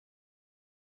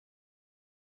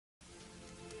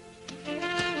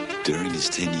During his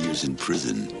 10 years in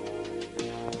prison,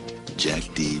 Jack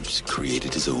Deebs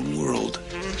created his own world.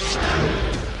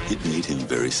 It made him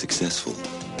very successful.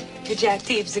 You're Jack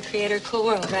Deebs, the creator of Cool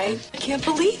World, right? I can't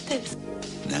believe this.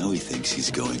 Now he thinks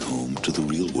he's going home to the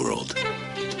real world.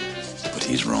 But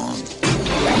he's wrong.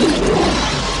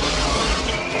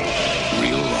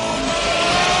 Real wrong.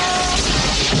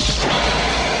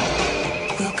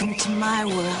 Welcome to my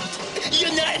world.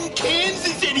 You're not in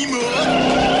Kansas anymore!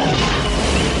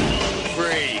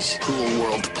 Freeze. Cool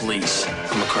World Police.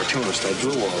 I'm a cartoonist. I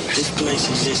drew all this. This place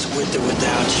exists with or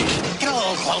without you. Get a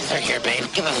little closer here, babe.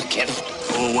 Give us a kiss.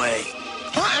 Go away.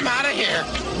 I'm out of here.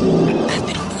 I've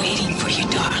been waiting for you,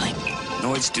 darling.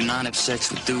 Noids do not have sex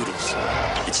with doodles.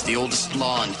 It's the oldest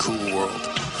law in Cool World.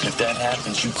 And if that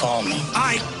happens, you call me.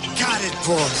 I got it,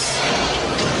 boss.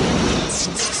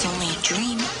 Since it's only a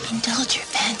dream, indulge your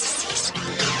fantasies.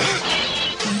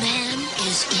 The man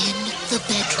is in the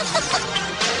bedroom.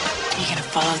 Are you gonna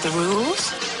follow the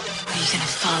rules? Or are you gonna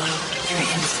follow your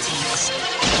instincts?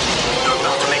 You're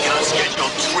about to make an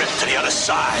unscheduled trip to the other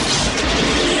side.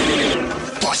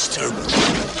 Buster.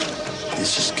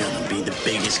 This is gonna be the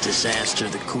biggest disaster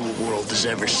the Cool World has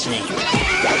ever seen.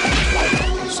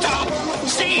 Stop!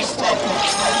 Cease!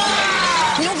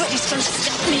 Nobody's gonna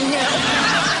stop me now.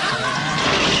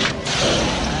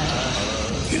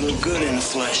 You look good in the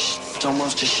flesh. It's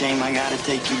almost a shame I gotta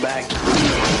take you back.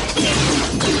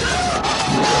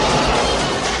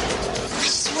 I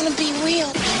just wanna be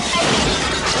real.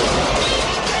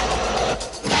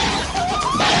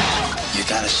 You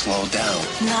gotta slow down.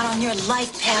 Not on your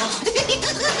life, pal.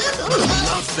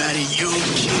 Enough out of you,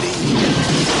 kitty.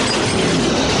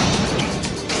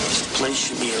 This place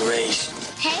should be erased.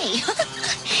 Hey,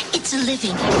 it's a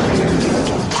living.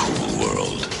 Cool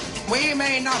World. We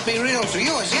may not be real to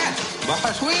you as yet,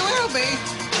 but we will be.